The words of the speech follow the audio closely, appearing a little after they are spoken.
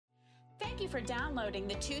Thank you for downloading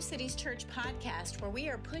the Two Cities Church podcast, where we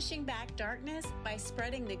are pushing back darkness by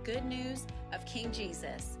spreading the good news of King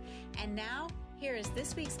Jesus. And now, here is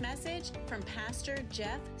this week's message from Pastor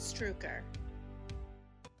Jeff Struecker.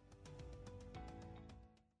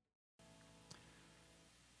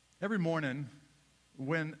 Every morning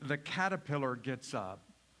when the caterpillar gets up,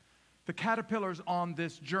 the caterpillar's on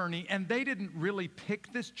this journey, and they didn't really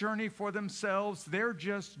pick this journey for themselves. They're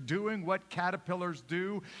just doing what caterpillars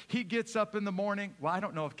do. He gets up in the morning. Well, I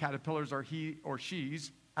don't know if caterpillars are he or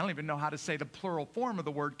she's. I don't even know how to say the plural form of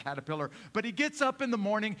the word caterpillar. But he gets up in the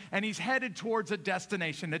morning, and he's headed towards a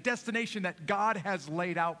destination that God has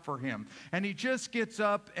laid out for him. And he just gets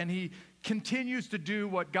up, and he continues to do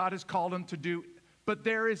what God has called him to do. But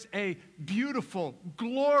there is a beautiful,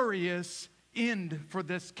 glorious end for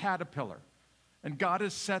this caterpillar. And God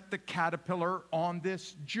has set the caterpillar on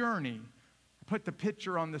this journey. I put the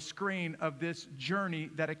picture on the screen of this journey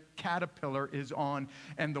that a caterpillar is on.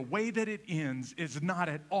 And the way that it ends is not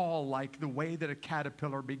at all like the way that a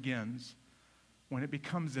caterpillar begins, when it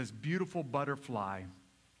becomes this beautiful butterfly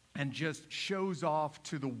and just shows off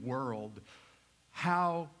to the world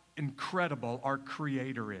how incredible our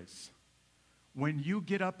Creator is. When you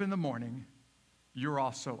get up in the morning, you're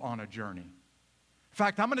also on a journey. In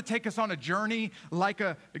fact, I'm going to take us on a journey like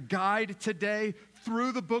a guide today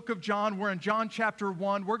through the book of John. We're in John chapter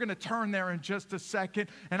 1. We're going to turn there in just a second.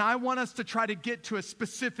 And I want us to try to get to a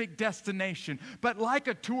specific destination. But like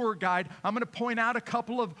a tour guide, I'm going to point out a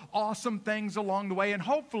couple of awesome things along the way. And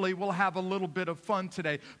hopefully we'll have a little bit of fun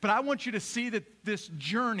today. But I want you to see that this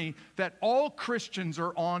journey that all Christians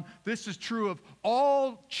are on, this is true of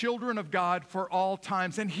all children of God for all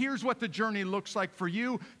times. And here's what the journey looks like for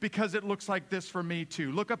you, because it looks like this for me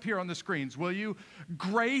too. Look up here on the screens, will you?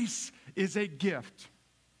 Grace is a gift.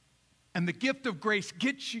 And the gift of grace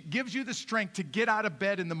gives you the strength to get out of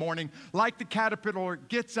bed in the morning, like the caterpillar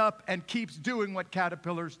gets up and keeps doing what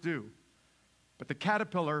caterpillars do. But the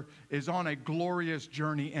caterpillar is on a glorious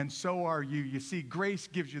journey, and so are you. You see, grace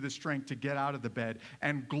gives you the strength to get out of the bed,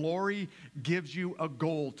 and glory gives you a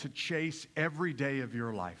goal to chase every day of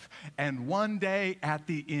your life. And one day at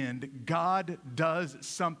the end, God does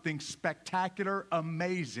something spectacular,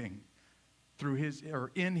 amazing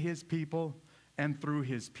in His people and through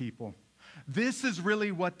His people. This is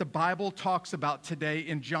really what the Bible talks about today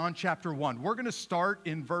in John chapter 1. We're going to start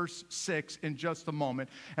in verse 6 in just a moment,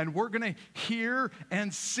 and we're going to hear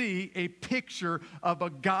and see a picture of a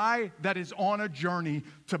guy that is on a journey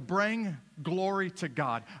to bring glory to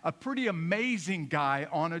God. A pretty amazing guy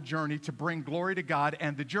on a journey to bring glory to God,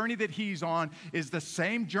 and the journey that he's on is the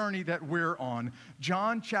same journey that we're on.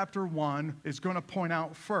 John chapter 1 is going to point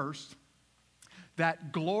out first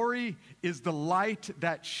that glory is the light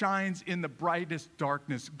that shines in the brightest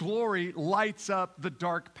darkness. Glory lights up the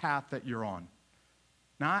dark path that you're on.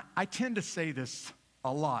 Now, I tend to say this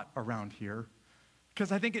a lot around here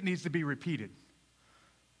because I think it needs to be repeated.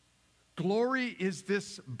 Glory is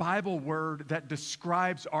this Bible word that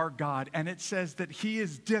describes our God, and it says that He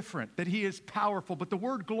is different, that He is powerful. But the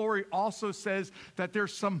word glory also says that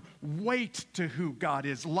there's some weight to who God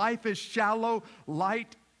is. Life is shallow,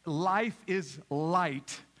 life is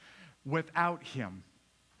light without Him.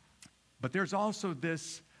 But there's also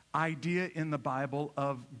this idea in the Bible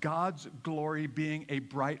of God's glory being a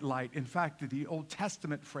bright light. In fact, the Old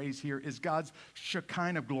Testament phrase here is God's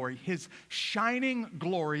Shekinah glory, His shining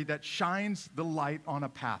glory that shines the light on a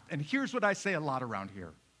path. And here's what I say a lot around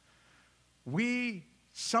here. We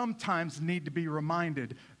sometimes need to be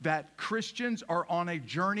reminded that Christians are on a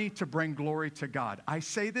journey to bring glory to God. I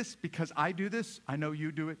say this because I do this. I know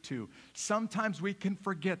you do it too. Sometimes we can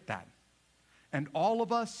forget that. And all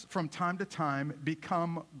of us, from time to time,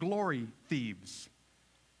 become glory thieves.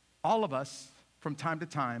 All of us, from time to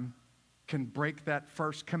time, can break that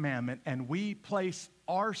first commandment, and we place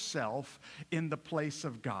ourselves in the place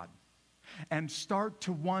of God and start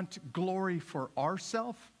to want glory for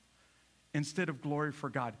ourselves instead of glory for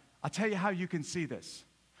God. I'll tell you how you can see this.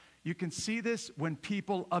 You can see this when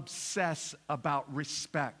people obsess about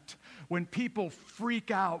respect, when people freak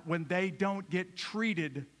out when they don't get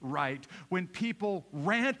treated right, when people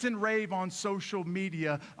rant and rave on social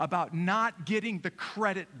media about not getting the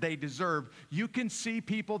credit they deserve. You can see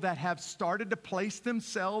people that have started to place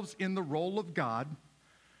themselves in the role of God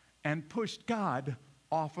and pushed God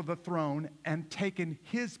off of the throne and taken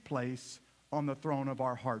His place on the throne of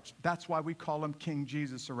our hearts. That's why we call Him King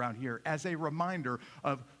Jesus around here, as a reminder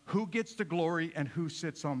of who gets the glory and who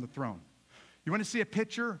sits on the throne. You want to see a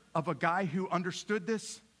picture of a guy who understood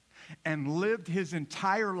this and lived his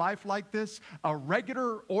entire life like this? A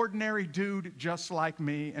regular, ordinary dude just like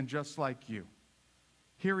me and just like you.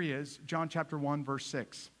 Here he is, John chapter 1, verse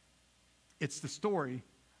 6. It's the story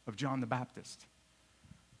of John the Baptist.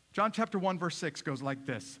 John chapter 1, verse 6 goes like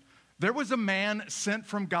this. There was a man sent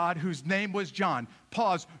from God whose name was John.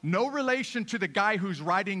 Pause. No relation to the guy who's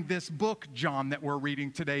writing this book, John, that we're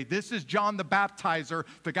reading today. This is John the Baptizer.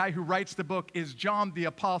 The guy who writes the book is John the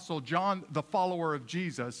Apostle, John the follower of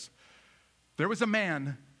Jesus. There was a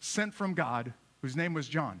man sent from God whose name was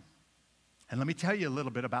John. And let me tell you a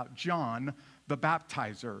little bit about John the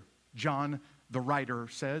Baptizer. John, the writer,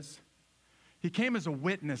 says, he came as a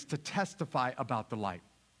witness to testify about the light,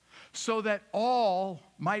 so that all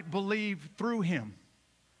might believe through him.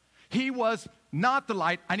 He was not the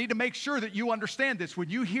light. I need to make sure that you understand this. When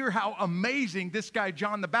you hear how amazing this guy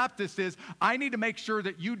John the Baptist is, I need to make sure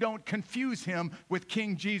that you don't confuse him with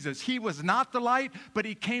King Jesus. He was not the light, but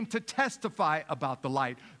he came to testify about the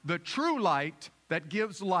light. The true light that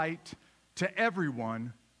gives light to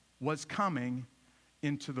everyone was coming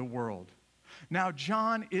into the world. Now,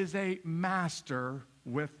 John is a master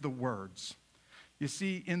with the words. You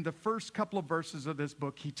see, in the first couple of verses of this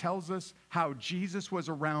book, he tells us how Jesus was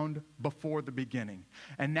around before the beginning.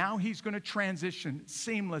 And now he's going to transition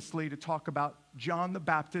seamlessly to talk about John the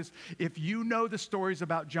Baptist. If you know the stories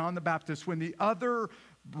about John the Baptist, when the other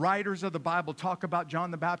writers of the Bible talk about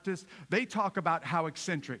John the Baptist, they talk about how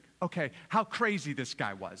eccentric, how crazy this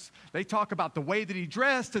guy was. They talk about the way that he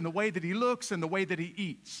dressed and the way that he looks and the way that he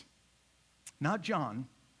eats. Not John.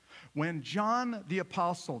 When John the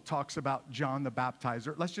Apostle talks about John the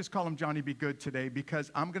Baptizer, let's just call him Johnny Be Good today because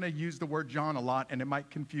I'm going to use the word John a lot and it might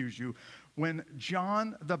confuse you. When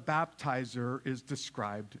John the Baptizer is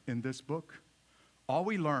described in this book, all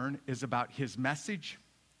we learn is about his message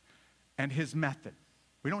and his method.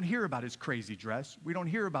 We don't hear about his crazy dress. We don't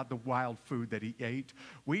hear about the wild food that he ate.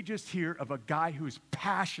 We just hear of a guy who's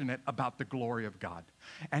passionate about the glory of God.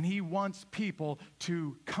 And he wants people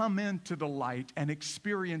to come into the light and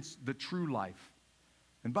experience the true life.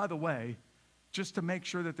 And by the way, just to make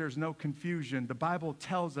sure that there's no confusion, the Bible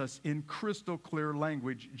tells us in crystal clear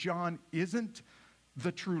language, John isn't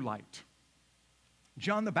the true light.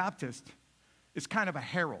 John the Baptist is kind of a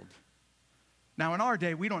herald. Now, in our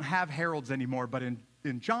day, we don't have heralds anymore, but in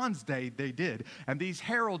John's day, they did. And these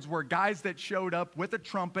heralds were guys that showed up with a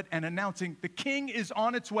trumpet and announcing, the king is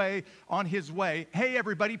on his way. Hey,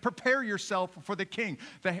 everybody, prepare yourself for the king.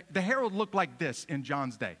 The herald looked like this in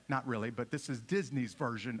John's day. Not really, but this is Disney's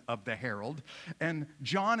version of the herald. And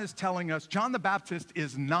John is telling us, John the Baptist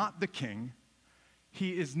is not the king.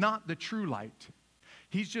 He is not the true light.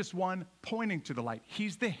 He's just one pointing to the light.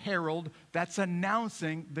 He's the herald that's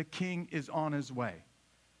announcing the king is on his way.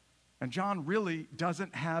 And John really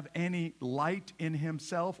doesn't have any light in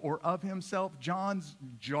himself or of himself. John's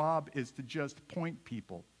job is to just point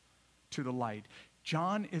people to the light.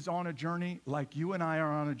 John is on a journey like you and I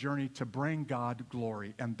are on a journey to bring God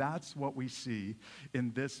glory. And that's what we see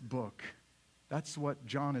in this book. That's what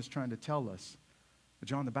John is trying to tell us.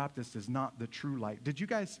 John the Baptist is not the true light. Did you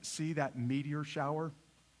guys see that meteor shower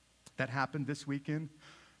that happened this weekend?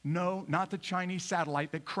 No, not the Chinese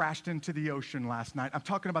satellite that crashed into the ocean last night. I'm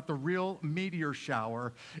talking about the real meteor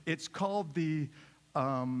shower. It's called the,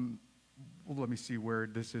 let me see where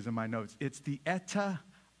this is in my notes. It's the Eta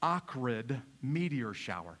Akrid meteor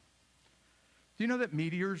shower. Do you know that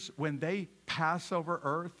meteors, when they pass over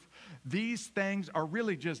Earth, these things are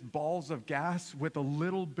really just balls of gas with a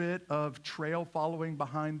little bit of trail following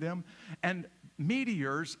behind them? And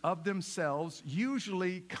meteors of themselves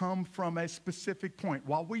usually come from a specific point.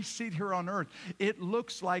 While we sit here on Earth, it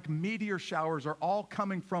looks like meteor showers are all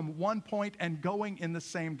coming from one point and going in the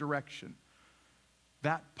same direction.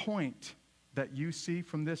 That point that you see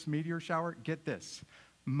from this meteor shower, get this.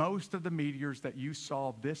 Most of the meteors that you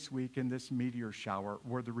saw this week in this meteor shower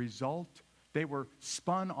were the result. They were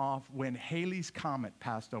spun off when Halley's Comet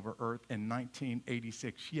passed over Earth in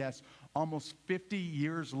 1986. Yes, almost 50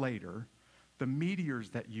 years later, the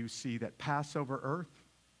meteors that you see that pass over Earth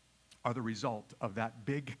are the result of that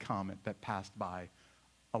big comet that passed by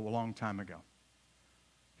a long time ago.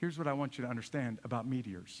 Here's what I want you to understand about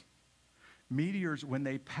meteors. Meteors, when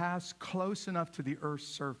they pass close enough to the Earth's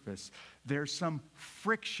surface, there's some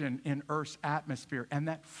friction in Earth's atmosphere, and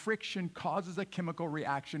that friction causes a chemical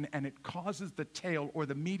reaction, and it causes the tail or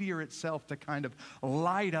the meteor itself to kind of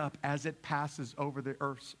light up as it passes over the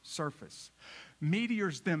Earth's surface.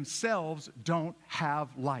 Meteors themselves don't have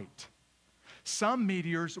light. Some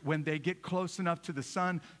meteors, when they get close enough to the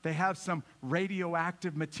sun, they have some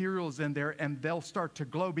radioactive materials in there, and they'll start to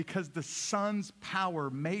glow because the sun's power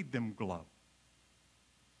made them glow.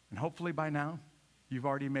 And hopefully by now, you've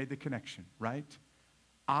already made the connection, right?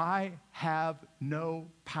 I have no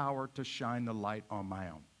power to shine the light on my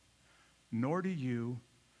own, nor do you,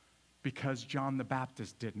 because John the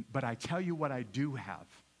Baptist didn't. But I tell you what I do have.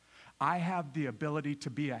 I have the ability to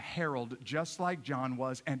be a herald just like John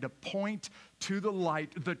was and to point to the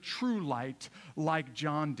light, the true light, like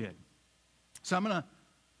John did. So I'm going to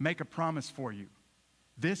make a promise for you.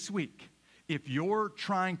 This week, if you're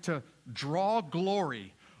trying to draw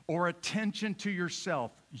glory or attention to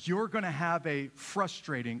yourself, you're going to have a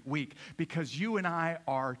frustrating week because you and I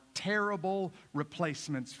are terrible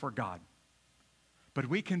replacements for God. But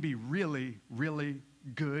we can be really, really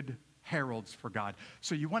good heralds for God.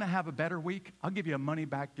 So you want to have a better week? I'll give you a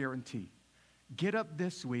money-back guarantee. Get up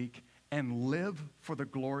this week and live for the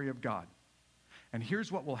glory of God. And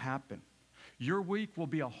here's what will happen. Your week will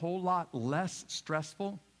be a whole lot less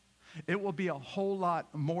stressful. It will be a whole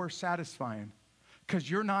lot more satisfying because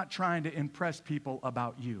you're not trying to impress people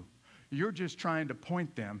about you. You're just trying to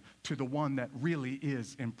point them to the one that really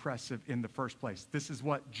is impressive in the first place. This is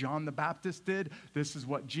what John the Baptist did. This is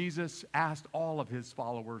what Jesus asked all of his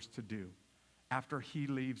followers to do after he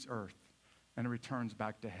leaves earth and returns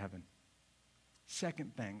back to heaven.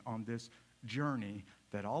 Second thing on this journey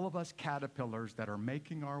that all of us caterpillars that are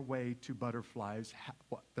making our way to butterflies,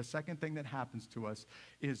 the second thing that happens to us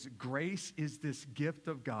is grace is this gift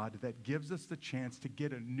of God that gives us the chance to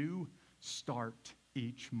get a new start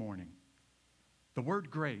each morning. The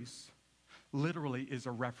word grace literally is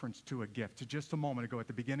a reference to a gift. Just a moment ago at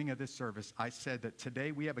the beginning of this service, I said that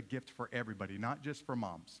today we have a gift for everybody, not just for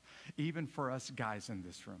moms, even for us guys in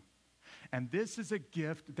this room. And this is a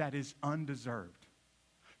gift that is undeserved.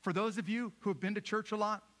 For those of you who have been to church a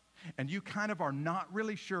lot and you kind of are not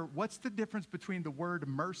really sure what's the difference between the word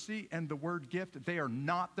mercy and the word gift, they are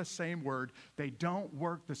not the same word. They don't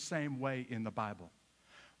work the same way in the Bible.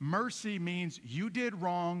 Mercy means you did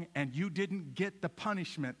wrong and you didn't get the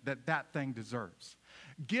punishment that that thing deserves.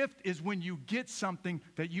 Gift is when you get something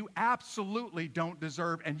that you absolutely don't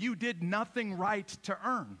deserve and you did nothing right to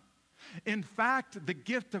earn. In fact, the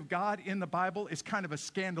gift of God in the Bible is kind of a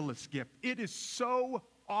scandalous gift. It is so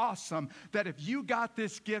awesome that if you got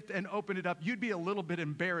this gift and opened it up, you'd be a little bit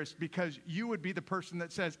embarrassed because you would be the person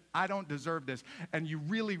that says, I don't deserve this. And you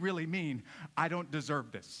really, really mean, I don't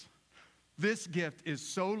deserve this. This gift is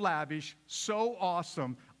so lavish, so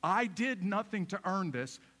awesome. I did nothing to earn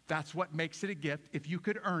this. That's what makes it a gift. If you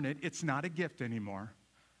could earn it, it's not a gift anymore.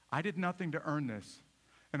 I did nothing to earn this.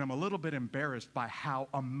 And I'm a little bit embarrassed by how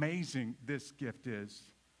amazing this gift is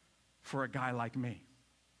for a guy like me.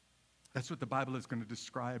 That's what the Bible is going to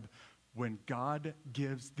describe when God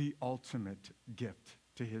gives the ultimate gift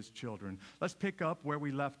to his children. Let's pick up where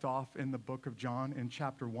we left off in the book of John in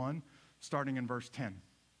chapter 1, starting in verse 10.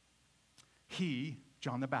 He,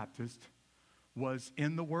 John the Baptist, was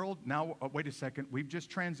in the world. Now, wait a second. We've just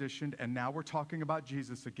transitioned, and now we're talking about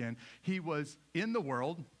Jesus again. He was in the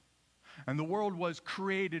world, and the world was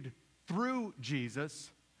created through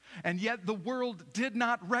Jesus, and yet the world did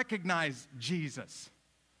not recognize Jesus.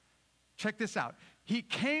 Check this out. He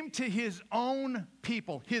came to his own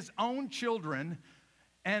people, his own children,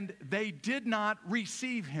 and they did not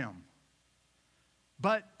receive him.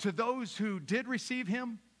 But to those who did receive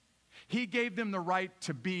him, he gave them the right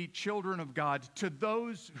to be children of God, to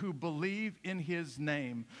those who believe in his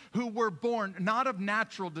name, who were born not of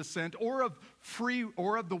natural descent or of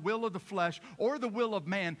the will of the flesh or the will of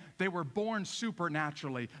man. They were born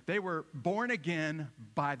supernaturally. They were born again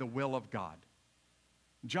by the will of God.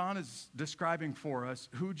 John is describing for us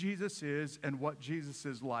who Jesus is and what Jesus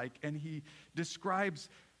is like, and he describes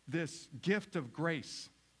this gift of grace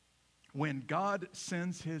when God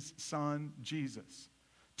sends his son Jesus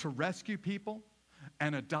to rescue people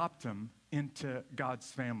and adopt them into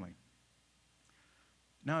God's family.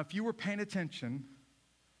 Now, if you were paying attention,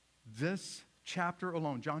 this chapter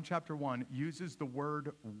alone, John chapter 1, uses the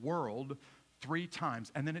word world 3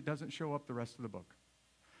 times, and then it doesn't show up the rest of the book.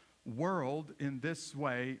 World in this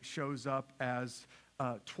way shows up as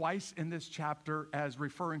twice in this chapter as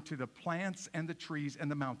referring to the plants and the trees and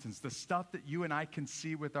the mountains, the stuff that you and I can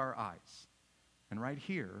see with our eyes. And right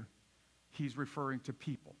here, he's referring to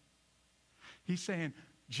people. He's saying,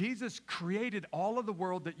 Jesus created all of the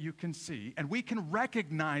world that you can see, and we can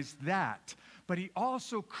recognize that, but he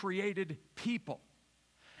also created people.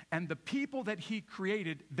 And the people that he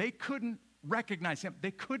created, they couldn't recognize him.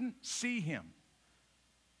 They couldn't see him.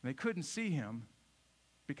 They couldn't see him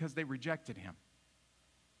because they rejected him.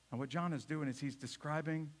 And what John is doing is he's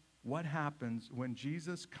describing what happens when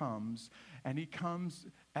Jesus comes, and he comes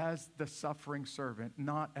as the suffering servant,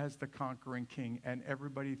 not as the conquering king. And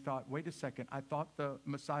everybody thought, wait a second, I thought the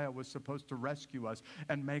Messiah was supposed to rescue us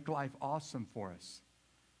and make life awesome for us.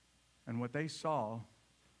 And what they saw,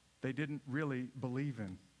 they didn't really believe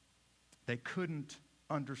in. They couldn't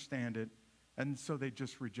understand it, and so they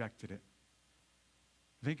just rejected it.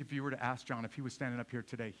 I think if you were to ask John, if he was standing up here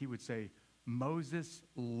today, he would say, Moses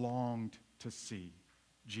longed to see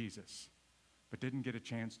Jesus, but didn't get a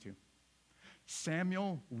chance to.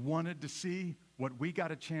 Samuel wanted to see what we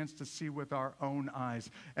got a chance to see with our own eyes.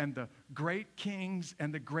 And the great kings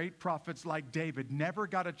and the great prophets like David never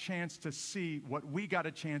got a chance to see what we got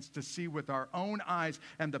a chance to see with our own eyes.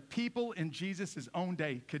 And the people in Jesus' own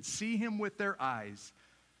day could see him with their eyes,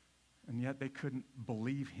 and yet they couldn't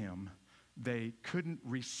believe him. They couldn't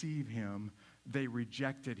receive him. They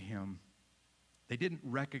rejected him. They didn't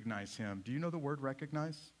recognize him. Do you know the word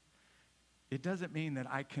recognize? It doesn't mean that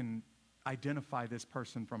I can identify this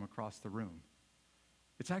person from across the room.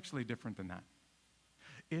 It's actually different than that.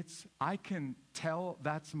 I can tell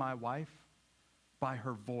that's my wife by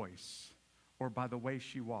her voice or by the way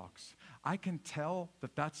she walks. I can tell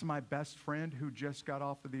that that's my best friend who just got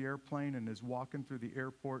off of the airplane and is walking through the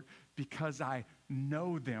airport because I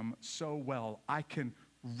know them so well. I can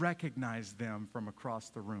recognize them from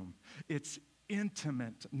across the room. It's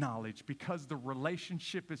intimate knowledge because the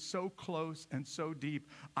relationship is so close and so deep.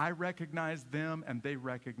 I recognize them and they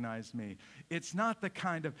recognize me. It's not the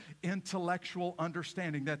kind of intellectual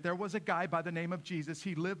understanding that there was a guy by the name of Jesus.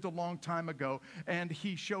 He lived a long time ago and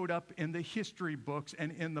he showed up in the history books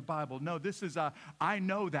and in the Bible. No, this is I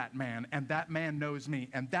know that man and that man knows me,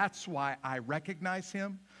 and that's why I recognize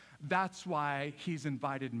him. That's why he's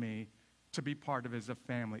invited me to be part of his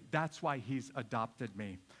family. That's why he's adopted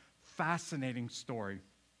me. Fascinating story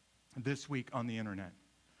this week on the internet.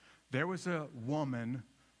 There was a woman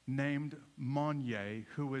named Monye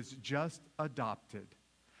who was just adopted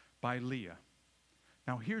by Leah.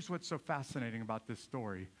 Now, here's what's so fascinating about this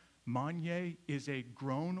story. Monye is a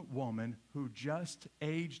grown woman who just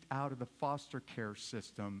aged out of the foster care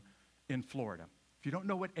system in Florida. If you don't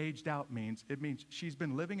know what aged out means, it means she's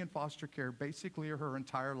been living in foster care basically her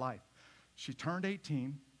entire life. She turned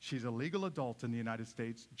 18. She's a legal adult in the United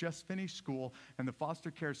States, just finished school, and the foster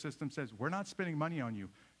care system says, we're not spending money on you.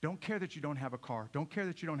 Don't care that you don't have a car. Don't care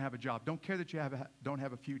that you don't have a job. Don't care that you don't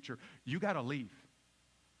have a future. You got to leave.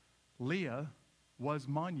 Leah was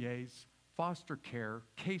Monye's foster care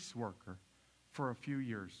caseworker for a few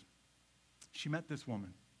years. She met this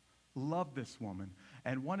woman, loved this woman,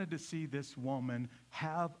 and wanted to see this woman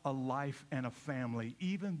have a life and a family,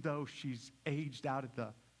 even though she's aged out of the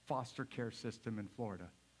foster care system in Florida.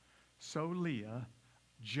 So Leah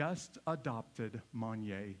just adopted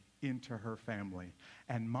Monye into her family.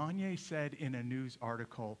 And Monye said in a news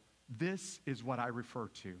article, this is what I refer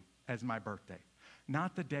to as my birthday.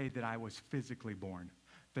 Not the day that I was physically born,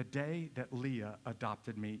 the day that Leah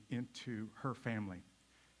adopted me into her family.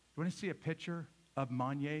 You want to see a picture of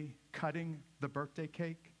Monye cutting the birthday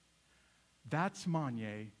cake? That's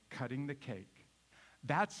Monye cutting the cake.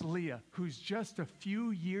 That's Leah, who's just a few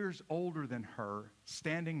years older than her,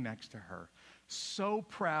 standing next to her. So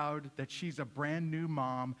proud that she's a brand new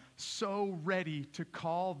mom, so ready to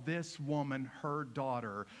call this woman her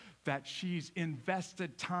daughter, that she's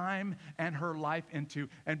invested time and her life into.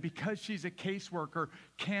 And because she's a caseworker,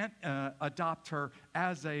 can't adopt her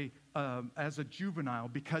as a juvenile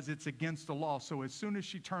because it's against the law. So as soon as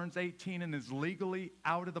she turns 18 and is legally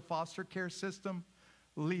out of the foster care system,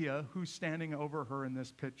 Leah, who's standing over her in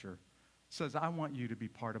this picture, says, I want you to be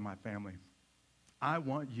part of my family. I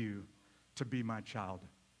want you to be my child.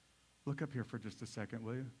 Look up here for just a second,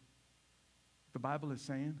 will you? The Bible is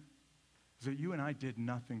saying is that you and I did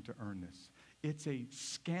nothing to earn this. It's a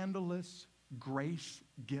scandalous grace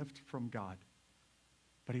gift from God.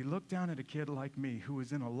 But he looked down at a kid like me who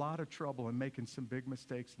was in a lot of trouble and making some big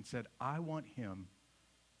mistakes and said, I want him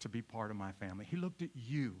to be part of my family. He looked at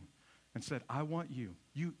you and said, I want you.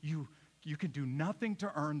 You can do nothing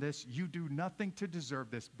to earn this. You do nothing to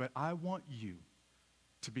deserve this, but I want you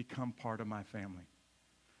to become part of my family.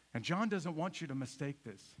 And John doesn't want you to mistake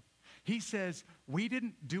this. He says, we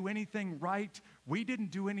didn't do anything right. We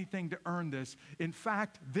didn't do anything to earn this. In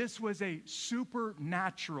fact, this was a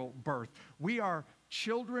supernatural birth. We are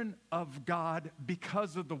children of God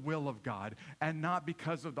because of the will of God and not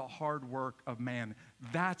because of the hard work of man.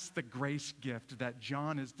 That's the grace gift that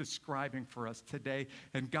John is describing for us today.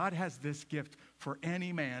 And God has this gift for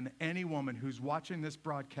any man, any woman who's watching this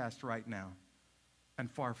broadcast right now and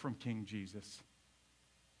far from King Jesus.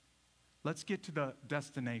 Let's get to the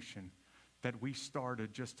destination that we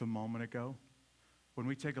started just a moment ago. When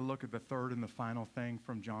we take a look at the third and the final thing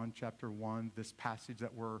from John chapter 1, this passage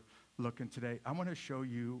that we're looking today, I want to show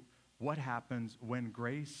you what happens when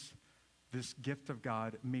grace this gift of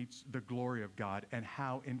God meets the glory of God, and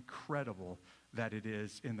how incredible that it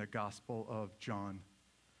is in the Gospel of John.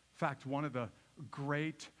 In fact, one of the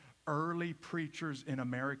great early preachers in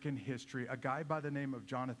American history, a guy by the name of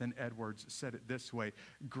Jonathan Edwards, said it this way: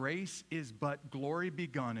 grace is but glory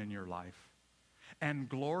begun in your life, and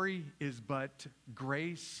glory is but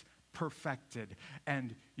grace perfected.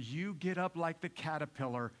 And you get up like the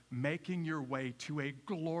caterpillar, making your way to a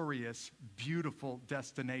glorious, beautiful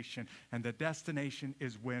destination. And the destination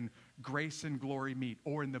is when grace and glory meet.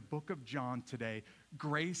 Or in the book of John today,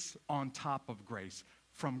 grace on top of grace.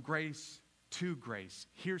 From grace to grace.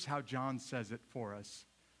 Here's how John says it for us,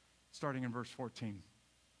 starting in verse 14.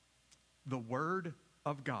 The Word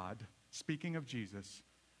of God, speaking of Jesus,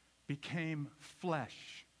 became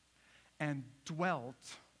flesh and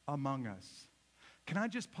dwelt among us. Can I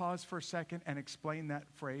just pause for a second and explain that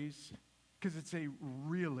phrase? Because it's a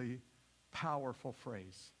really powerful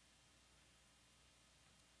phrase.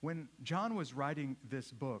 When John was writing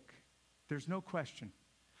this book, there's no question,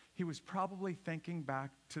 he was probably thinking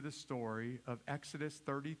back to the story of Exodus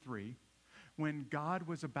 33, when God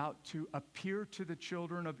was about to appear to the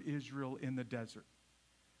children of Israel in the desert.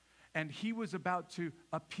 And he was about to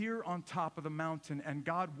appear on top of the mountain, and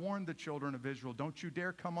God warned the children of Israel, don't you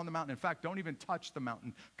dare come on the mountain. In fact, don't even touch the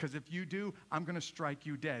mountain, because if you do, I'm going to strike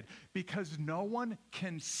you dead. Because no one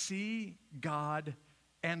can see God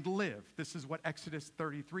and live. This is what Exodus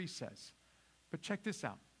 33 says. But check this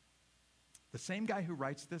out. The same guy who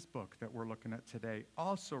writes this book that we're looking at today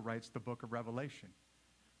also writes the book of Revelation.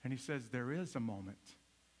 And he says there is a moment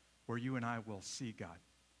where you and I will see God.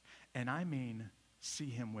 And I mean see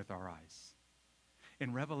him with our eyes.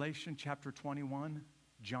 In Revelation chapter 21,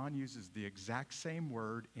 John uses the exact same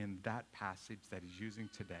word in that passage that he's using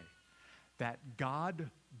today. That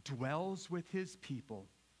God dwells with his people.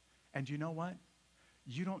 And you know what?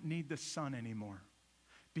 You don't need the sun anymore.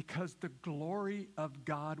 Because the glory of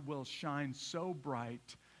God will shine so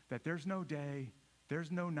bright that there's no day, there's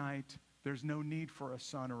no night, there's no need for a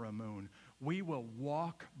sun or a moon. We will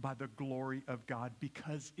walk by the glory of God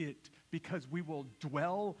because we will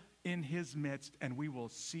dwell in his midst and we will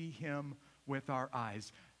see him with our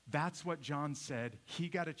eyes. That's what John said he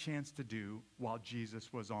got a chance to do while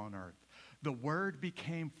Jesus was on earth. The Word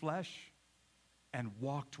became flesh and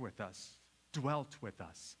walked with us, dwelt with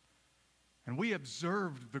us. And we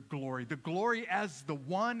observed the glory as the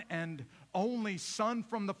one and only Son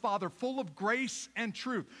from the Father, full of grace and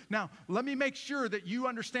truth. Now, let me make sure that you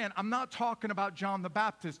understand, I'm not talking about John the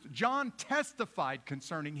Baptist. John testified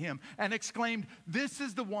concerning him and exclaimed, this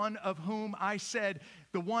is the one of whom I said,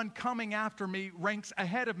 the one coming after me ranks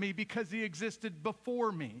ahead of me because he existed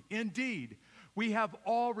before me. Indeed, we have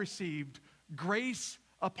all received grace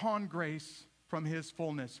upon grace from his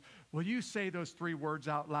fullness. Will you say those three words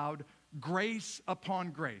out loud? Grace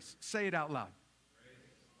upon grace. Say it out loud.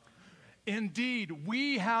 Indeed,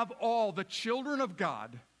 we have all, the children of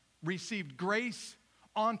God, received grace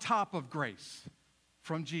on top of grace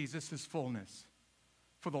from Jesus' fullness.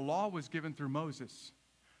 For the law was given through Moses.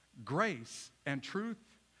 Grace and truth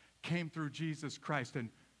came through Jesus Christ. And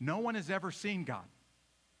no one has ever seen God.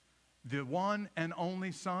 The one and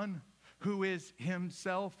only Son, who is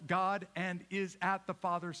himself God and is at the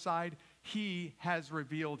Father's side, he has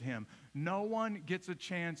revealed him. No one gets a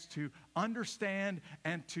chance to understand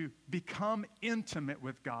and to become intimate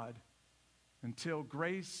with God until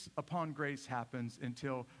grace upon grace happens,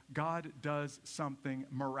 until God does something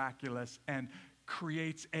miraculous and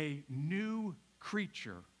creates a new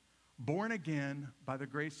creature, born again by the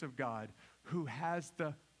grace of God, who has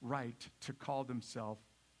the right to call himself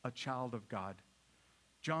a child of God.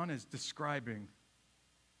 John is describing,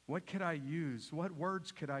 what could I use? What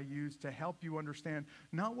words could I use to help you understand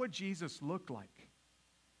not what Jesus looked like?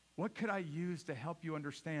 What could I use to help you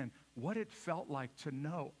understand what it felt like to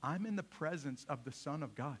know I'm in the presence of the Son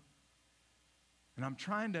of God? And I'm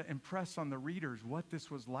trying to impress on the readers what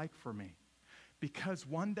this was like for me. Because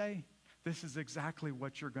one day, this is exactly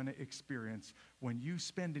what you're going to experience when you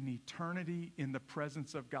spend an eternity in the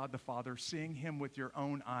presence of God the Father, seeing him with your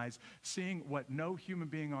own eyes, seeing what no human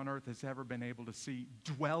being on earth has ever been able to see,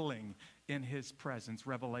 dwelling in his presence.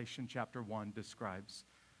 Revelation chapter 1 describes.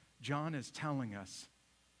 John is telling us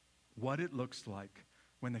what it looks like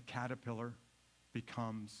when the caterpillar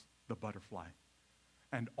becomes the butterfly.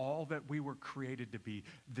 And all that we were created to be,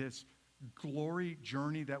 this glory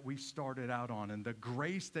journey that we started out on, and the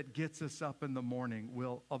grace that gets us up in the morning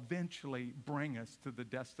will eventually bring us to the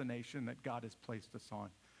destination that God has placed us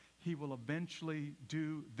on. He will eventually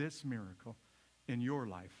do this miracle in your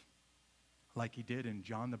life like he did in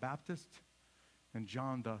John the Baptist and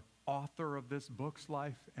John the author of this book's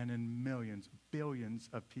life and in millions, billions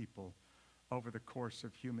of people over the course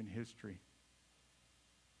of human history.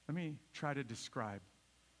 Let me try to describe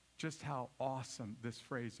just how awesome this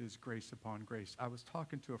phrase is, grace upon grace. I was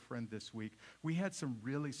talking to a friend this week. We had some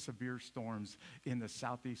really severe storms in the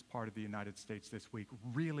southeast part of the United States this week.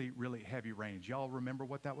 Really, really heavy rains. Y'all remember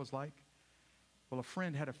what that was like? Well, a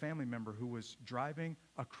friend had a family member who was driving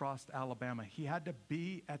across Alabama. He had to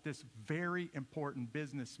be at this very important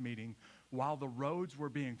business meeting while the roads were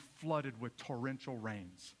being flooded with torrential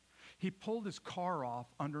rains. He pulled his car off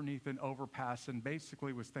underneath an overpass and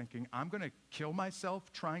basically was thinking, I'm going to kill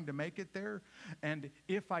myself trying to make it there. And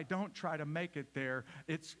if I don't try to make it there,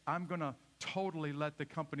 I'm going to totally let the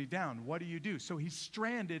company down. What do? So he's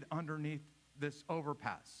stranded underneath this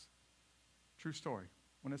overpass. True story.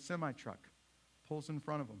 When a semi-truck pulls in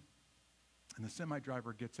front of him, and the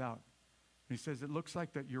semi-driver gets out, and he says, it looks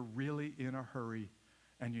like that you're really in a hurry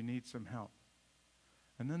and you need some help.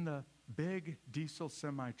 And then the big diesel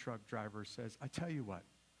semi-truck driver says, I tell you what,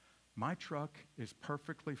 my truck is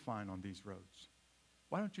perfectly fine on these roads.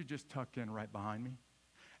 Why don't you just tuck in right behind me?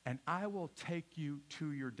 And I will take you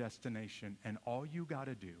to your destination, and all you got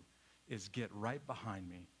to do is get right behind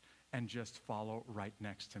me and just follow right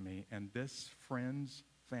next to me. And this friend's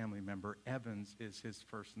family member, Evans is his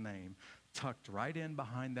first name, tucked right in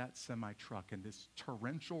behind that semi-truck in this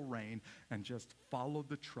torrential rain and just followed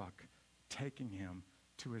the truck, taking him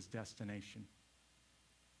to his destination.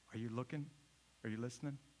 Are you looking? Are you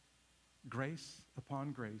listening? Grace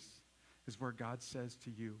upon grace is where God says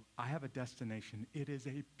to you, I have a destination. It is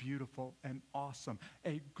a beautiful and awesome,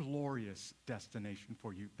 a glorious destination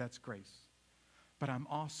for you. That's grace. But I'm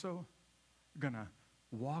also going to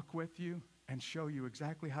walk with you and show you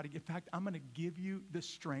exactly how to get. In fact, I'm going to give you the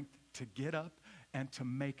strength to get up and to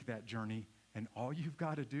make that journey. And all you've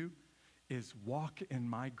got to do is walk in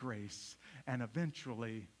my grace, and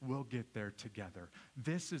eventually we'll get there together.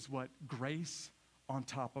 This is what grace on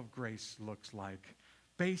top of grace looks like.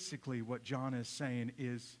 Basically, what John is saying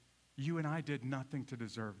is, you and I did nothing to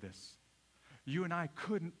deserve this. You and I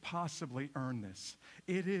couldn't possibly earn this.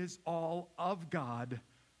 It is all of God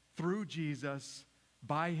through Jesus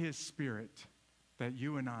by his Spirit that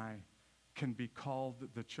you and I can be called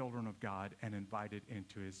the children of God and invited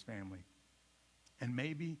into his family. And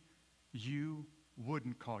maybe you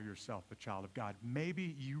wouldn't call yourself a child of God.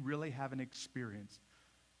 Maybe you really haven't experienced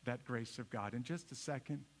that grace of God. In just a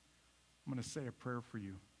second, I'm going to say a prayer for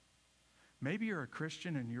you. Maybe you're a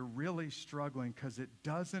Christian and you're really struggling because it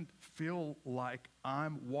doesn't feel like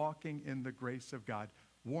I'm walking in the grace of God.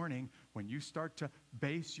 Warning, when you start to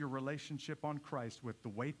base your relationship on Christ with the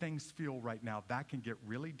way things feel right now, that can get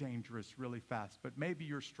really dangerous really fast. But maybe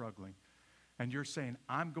you're struggling and you're saying,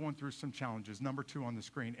 I'm going through some challenges, number 2 on the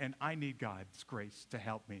screen, and I need God's grace to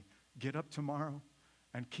help me. Get up tomorrow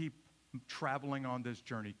and keep traveling on this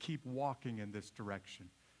journey. Keep walking in this direction.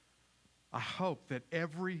 I hope that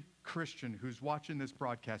every Christian who's watching this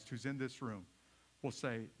broadcast, who's in this room, will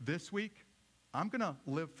say, this week, I'm going to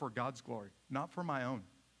live for God's glory, not for my own.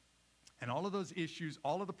 And all of those issues,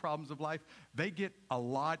 all of the problems of life, they get a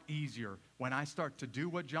lot easier when I start to do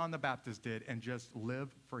what John the Baptist did and just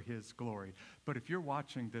live for his glory. But if you're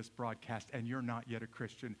watching this broadcast and you're not yet a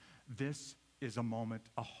Christian, this is a moment,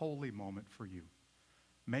 a holy moment for you.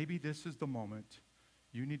 Maybe this is the moment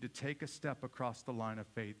you need to take a step across the line of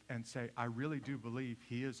faith and say, I really do believe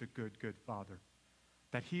he is a good, good Father.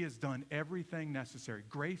 That he has done everything necessary,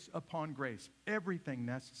 grace upon grace, everything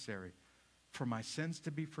necessary for my sins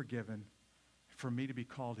to be forgiven, for me to be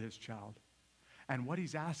called his child. And what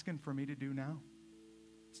he's asking for me to do now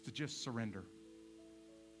is to just surrender.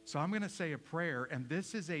 So I'm going to say a prayer, and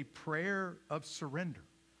this is a prayer of surrender.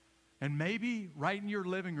 And maybe right in your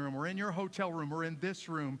living room or in your hotel room or in this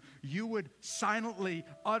room, you would silently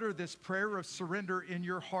utter this prayer of surrender in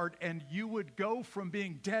your heart, and you would go from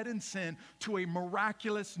being dead in sin to a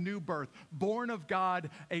miraculous new birth, born of God,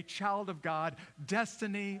 a child of God,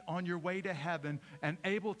 destiny on your way to heaven, and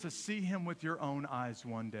able to see him with your own eyes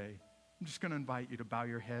one day. I'm just going to invite you to bow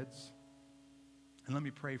your heads, and let me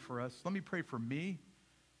pray for us. Let me pray for me.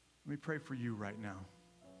 Let me pray for you right now.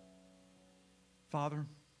 Father,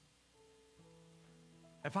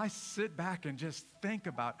 if I sit back and just think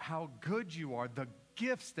about how good you are, the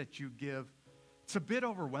gifts that you give, it's a bit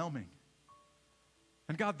overwhelming.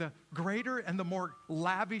 And God, the greater and the more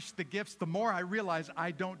lavish the gifts, the more I realize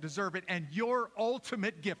I don't deserve it. And your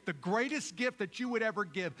ultimate gift, the greatest gift that you would ever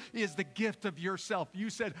give, is the gift of yourself.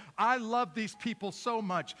 You said, I love these people so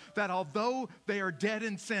much that although they are dead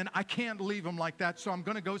in sin, I can't leave them like that. So I'm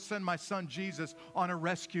going to go send my son Jesus on a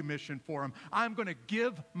rescue mission for them. I'm going to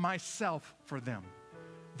give myself for them.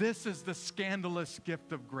 This is the scandalous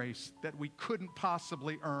gift of grace that we couldn't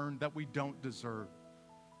possibly earn, that we don't deserve.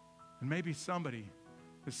 And maybe somebody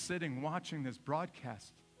is sitting watching this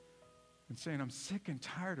broadcast and saying, I'm sick and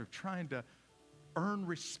tired of trying to earn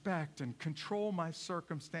respect and control my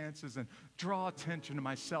circumstances and draw attention to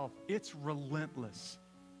myself. It's relentless.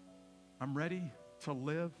 I'm ready to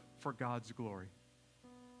live for God's glory.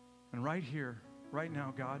 And right here, right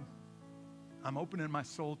now, God, I'm opening my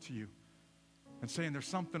soul to you and saying there's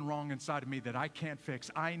something wrong inside of me that I can't fix.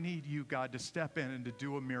 I need you, God, to step in and to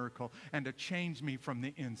do a miracle and to change me from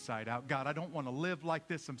the inside out. God, I don't want to live like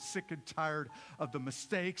this. I'm sick and tired of the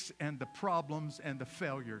mistakes and the problems and the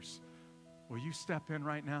failures. Will you step in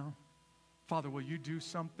right now? Father, will you do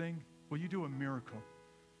something? Will you do a miracle?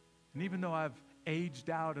 And even though I've aged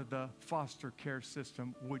out of the foster care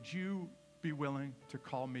system, would you be willing to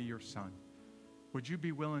call me your son? Would you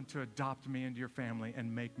be willing to adopt me into your family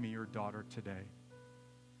and make me your daughter today?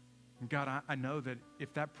 And God, I know that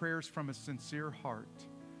if that prayer is from a sincere heart,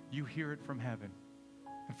 you hear it from heaven.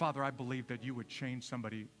 And Father, I believe that you would change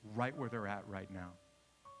somebody right where they're at right now.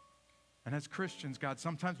 And as Christians, God,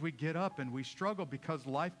 sometimes we get up and we struggle because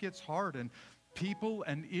life gets hard and people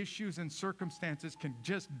and issues and circumstances can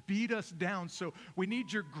just beat us down. So we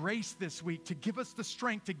need your grace this week to give us the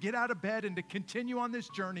strength to get out of bed and to continue on this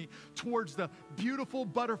journey towards the beautiful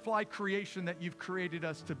butterfly creation that you've created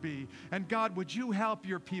us to be. And God, would you help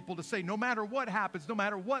your people to say, no matter what happens, no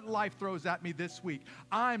matter what life throws at me this week,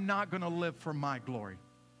 I'm not going to live for my glory.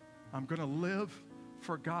 I'm going to live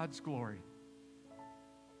for God's glory.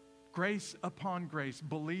 Grace upon grace,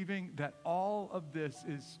 believing that all of this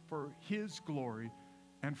is for His glory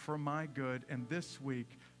and for my good. And this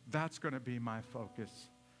week, that's going to be my focus.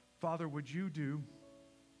 Father, would you do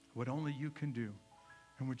what only you can do?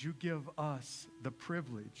 And would you give us the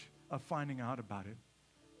privilege of finding out about it?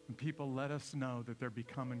 And people let us know that they're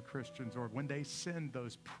becoming Christians, or when they send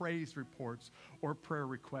those praise reports or prayer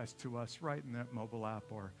requests to us, right in that mobile app,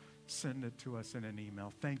 or send it to us in an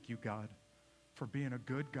email. Thank you, God, for being a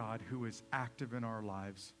good God who is active in our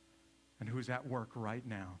lives and who is at work right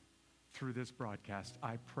now through this broadcast.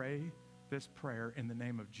 I pray this prayer in the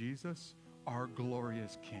name of Jesus, our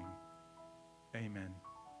glorious King. Amen.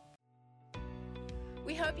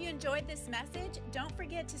 We hope you enjoyed this message. Don't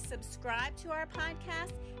forget to subscribe to our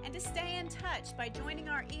podcast and to stay in touch by joining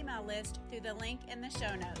our email list through the link in the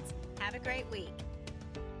show notes. Have a great week.